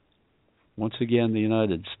 Once again, the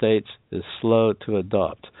United States is slow to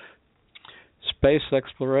adopt. Space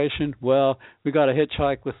exploration, well, we got to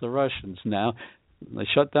hitchhike with the Russians now. They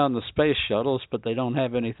shut down the space shuttles, but they don't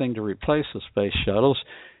have anything to replace the space shuttles.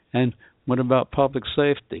 And what about public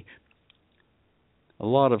safety? A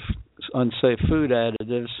lot of unsafe food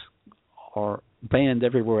additives are banned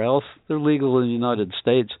everywhere else. They're legal in the United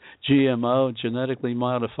States. GMO, genetically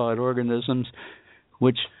modified organisms,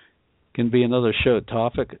 which can be another show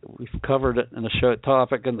topic. We've covered it in a show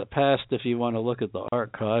topic in the past if you want to look at the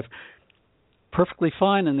archive. Perfectly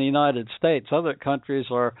fine in the United States. Other countries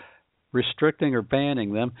are restricting or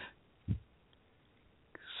banning them.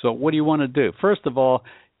 So what do you want to do? First of all,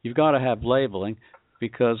 you've got to have labeling,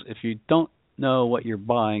 because if you don't know what you're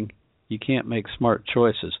buying, you can't make smart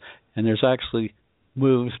choices. And there's actually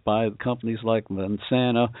moves by companies like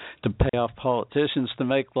Monsanto to pay off politicians to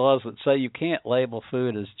make laws that say you can't label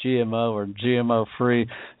food as GMO or GMO free,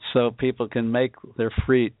 so people can make their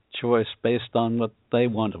free choice based on what they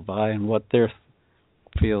want to buy and what their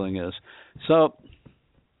feeling is. So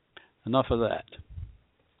enough of that.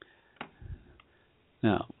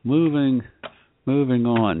 Now, moving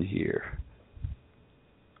on here.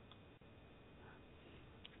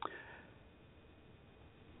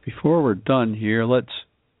 Before we're done here, let's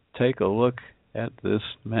take a look at this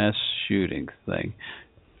mass shooting thing.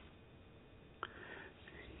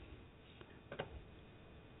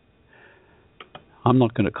 I'm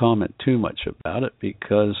not going to comment too much about it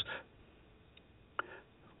because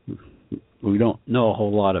we don't know a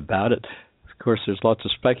whole lot about it. Of course, there's lots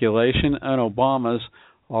of speculation, and Obama's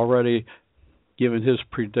already given his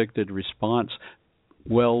predicted response,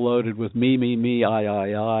 well loaded with me,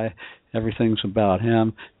 I. Everything's about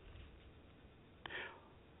him.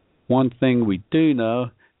 One thing we do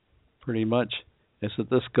know, pretty much, is that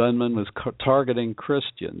this gunman was targeting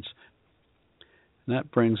Christians. And that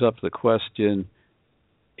brings up the question,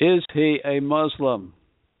 is he a Muslim?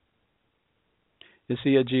 Is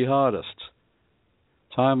he a jihadist?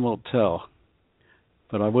 Time will tell,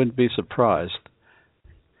 but I wouldn't be surprised.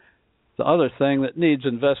 The other thing that needs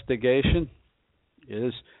investigation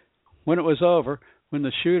is when it was over, when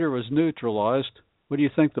the shooter was neutralized, what do you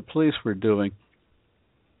think the police were doing?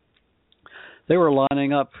 They were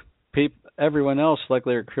lining up everyone else like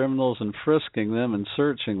they were criminals and frisking them and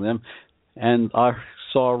searching them. And I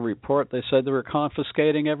saw a report, they said they were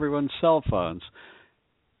confiscating everyone's cell phones.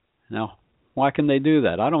 Now, why can they do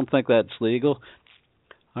that? I don't think that's legal.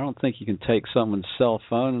 I don't think you can take someone's cell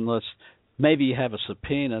phone unless maybe you have a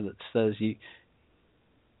subpoena that says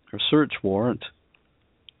or search warrant.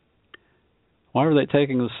 Why are they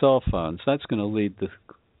taking the cell phones? That's going to lead to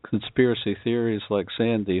conspiracy theories like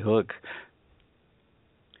Sandy Hook.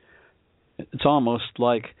 It's almost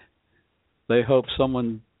like they hope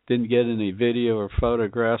someone didn't get any video or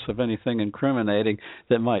photographs of anything incriminating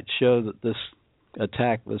that might show that this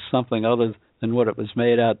attack was something other than what it was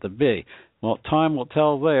made out to be. Well, time will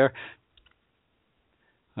tell there.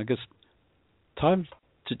 I guess time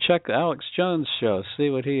to check Alex Jones' show, see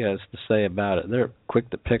what he has to say about it. They're quick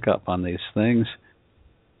to pick up on these things.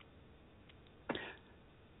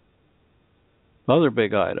 Other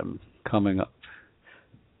big item coming up.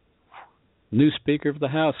 New Speaker of the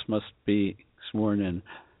House must be sworn in.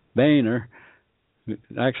 Boehner,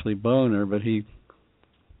 actually Boner, but he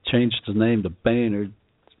changed his name to Boehner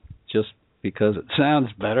just because it sounds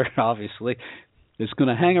better, obviously, is going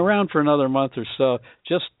to hang around for another month or so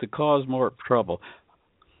just to cause more trouble.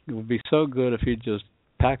 It would be so good if he'd just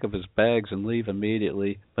pack up his bags and leave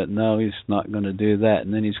immediately, but no, he's not going to do that.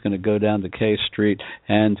 And then he's going to go down to K Street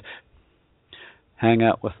and hang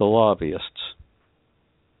out with the lobbyists.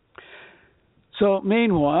 So,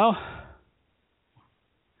 meanwhile,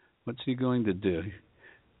 what's he going to do?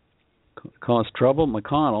 Cause trouble?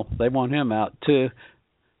 McConnell, they want him out too.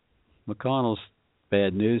 McConnell's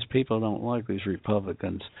bad news. People don't like these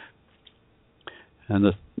Republicans.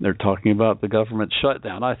 And they're talking about the government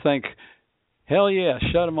shutdown. I think, hell yeah,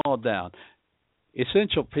 shut them all down.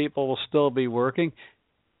 Essential people will still be working.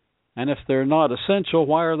 And if they're not essential,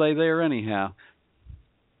 why are they there anyhow?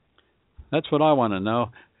 That's what I want to know.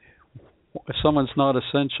 If someone's not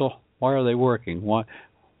essential, why are they working? Why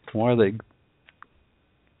are they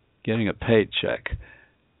getting a paycheck?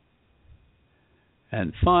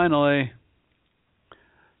 And finally,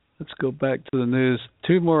 let's go back to the news.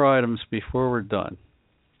 2 more items before we're done.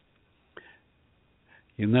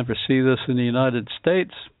 You never see this in the United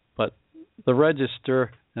States, but the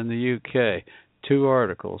Register in the UK, 2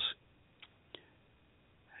 articles.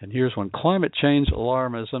 And here's one. Climate change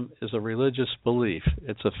alarmism is a religious belief.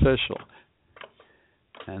 It's official.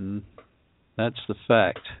 And that's the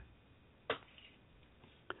fact.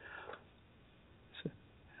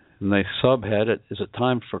 And they subhead it, is it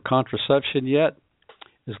time for contraception yet?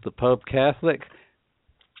 Is the Pope Catholic?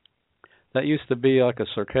 That used to be like a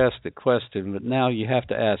sarcastic question, but now you have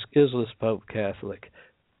to ask, is this Pope Catholic?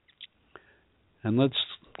 And let's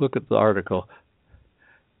look at the article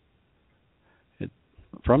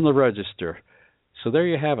from the Register. So there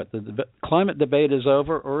you have it. The climate debate is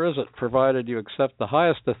over, or is it, provided you accept the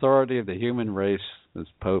highest authority of the human race as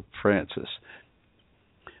Pope Francis.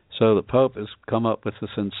 So the Pope has come up with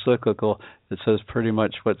this encyclical that says pretty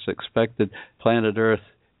much what's expected. Planet Earth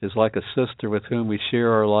is like a sister with whom we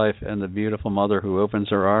share our life and the beautiful mother who opens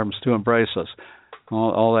her arms to embrace us.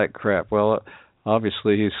 All that crap. Well,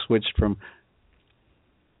 obviously he's switched from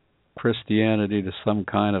Christianity to some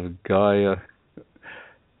kind of Gaia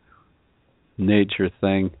nature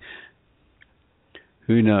thing.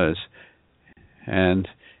 Who knows? And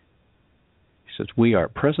he says, we are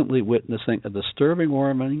presently witnessing a disturbing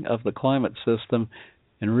warming of the climate system.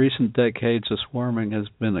 In recent decades, this warming has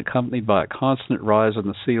been accompanied by a constant rise in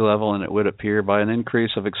the sea level, and it would appear by an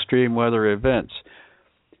increase of extreme weather events.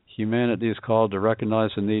 Humanity is called to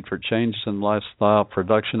recognize the need for changes in lifestyle,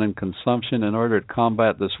 production, and consumption in order to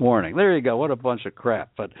combat this warming. There you go. What a bunch of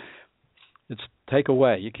crap. But it's take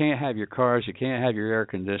away. You can't have your cars, you can't have your air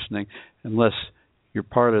conditioning unless you're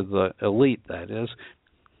part of the elite, that is.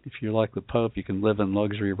 If you're like the Pope, you can live in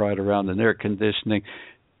luxury, ride around in air conditioning,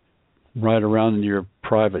 ride around in your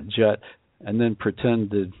private jet, and then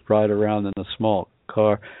pretend to ride around in a small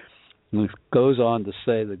car. And it goes on to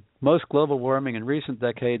say that most global warming in recent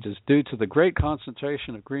decades is due to the great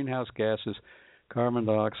concentration of greenhouse gases, carbon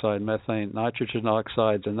dioxide, methane, nitrogen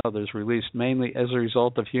oxides, and others released mainly as a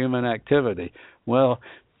result of human activity. Well,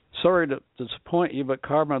 sorry to disappoint you, but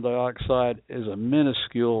carbon dioxide is a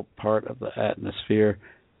minuscule part of the atmosphere.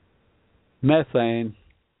 Methane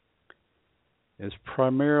is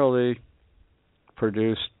primarily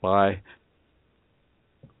produced by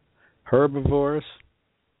herbivores.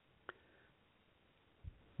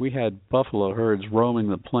 We had buffalo herds roaming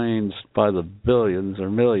the plains by the billions or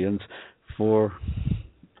millions for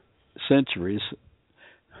centuries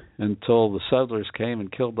until the settlers came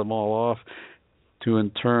and killed them all off to in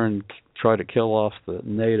turn try to kill off the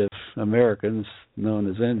Native Americans known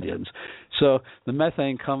as Indians. So the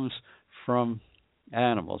methane comes from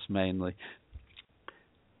animals mainly.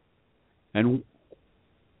 And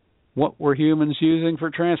what were humans using for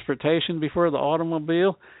transportation before the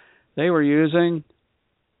automobile? They were using,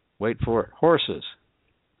 wait for it, horses.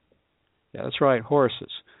 Yeah, that's right,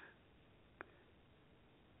 horses.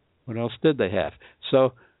 What else did they have?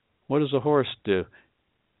 So what does a horse do?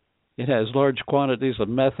 It has large quantities of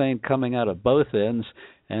methane coming out of both ends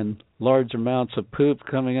and large amounts of poop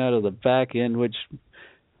coming out of the back end, which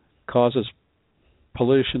causes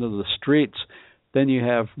pollution of the streets. Then you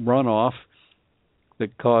have runoff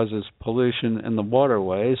that causes pollution in the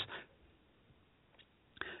waterways.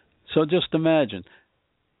 So just imagine,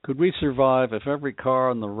 could we survive if every car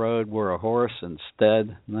on the road were a horse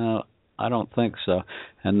instead? No, I don't think so.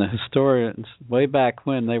 And the historians, way back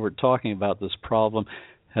when, they were talking about this problem.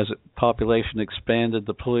 As population expanded,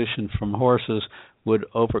 the pollution from horses would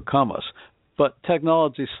overcome us. But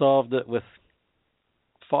technology solved it with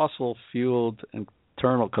fossil-fueled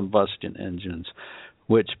internal combustion engines,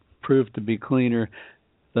 which proved to be cleaner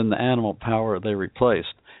than the animal power they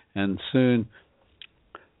replaced. And soon,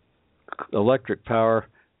 electric power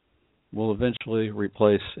will eventually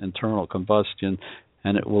replace internal combustion,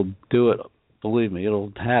 and it will do it, believe me,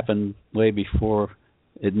 it'll happen way before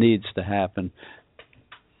it needs to happen.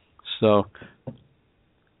 So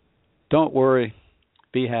don't worry,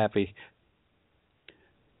 be happy.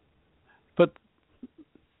 But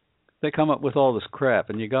they come up with all this crap,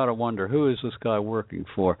 and you got to wonder, who is this guy working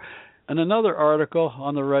for? And another article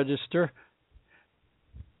on the Register,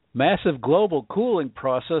 massive global cooling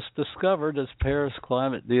process discovered as Paris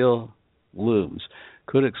climate deal looms,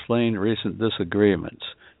 could explain recent disagreements.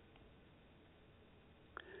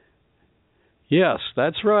 Yes,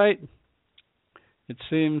 that's right. It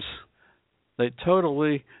seems they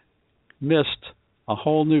totally missed a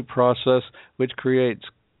whole new process which creates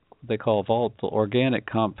what they call volatile organic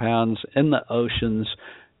compounds in the oceans,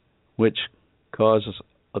 which causes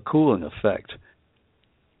a cooling effect.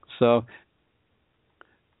 So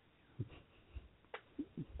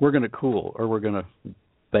we're going to cool or we're going to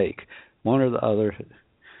bake, one or the other.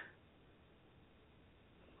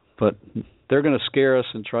 But they're going to scare us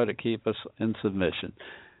and try to keep us in submission.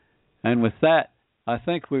 And with that, I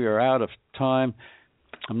think we are out of time.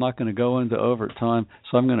 I'm not going to go into overtime,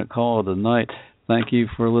 so I'm going to call it a night. Thank you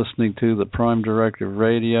for listening to the Prime Directive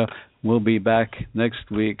Radio. We'll be back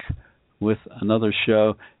next week with another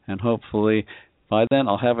show, and hopefully by then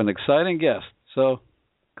I'll have an exciting guest. So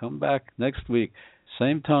come back next week,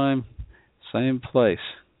 same time, same place.